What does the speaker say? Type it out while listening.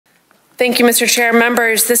Thank you, Mr. Chair.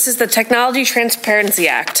 Members, this is the Technology Transparency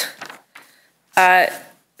Act.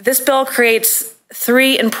 This bill creates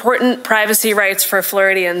three important privacy rights for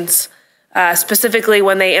Floridians, specifically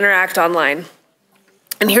when they interact online.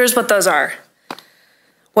 And here's what those are.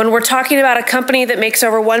 When we're talking about a company that makes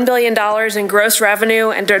over $1 billion in gross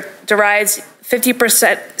revenue and derives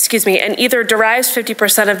 50%, and either derives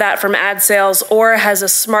 50% of that from ad sales or has a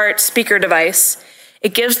smart speaker device,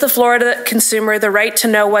 it gives the Florida consumer the right to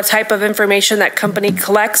know what type of information that company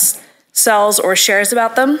collects, sells, or shares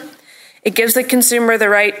about them. It gives the consumer the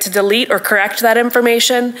right to delete or correct that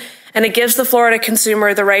information, and it gives the Florida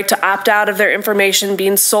consumer the right to opt out of their information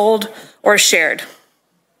being sold or shared.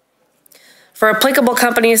 For applicable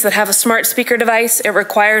companies that have a smart speaker device, it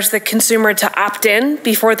requires the consumer to opt in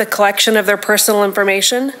before the collection of their personal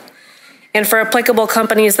information. And for applicable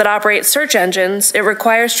companies that operate search engines, it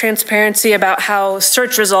requires transparency about how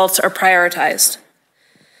search results are prioritized.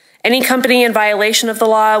 Any company in violation of the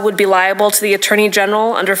law would be liable to the Attorney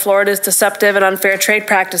General under Florida's Deceptive and Unfair Trade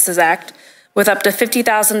Practices Act with up to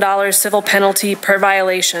 $50,000 civil penalty per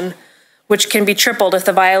violation, which can be tripled if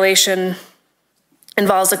the violation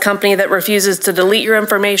involves a company that refuses to delete your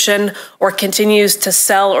information or continues to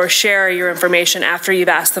sell or share your information after you've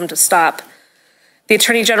asked them to stop. The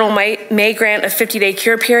Attorney General may grant a 50-day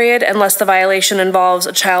cure period unless the violation involves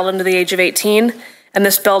a child under the age of 18, and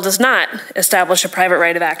this bill does not establish a private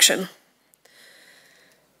right of action.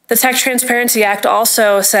 The Tech Transparency Act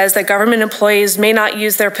also says that government employees may not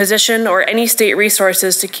use their position or any state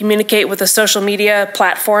resources to communicate with a social media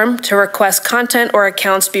platform to request content or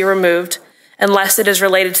accounts be removed unless it is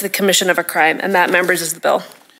related to the commission of a crime, and that, members, is the bill.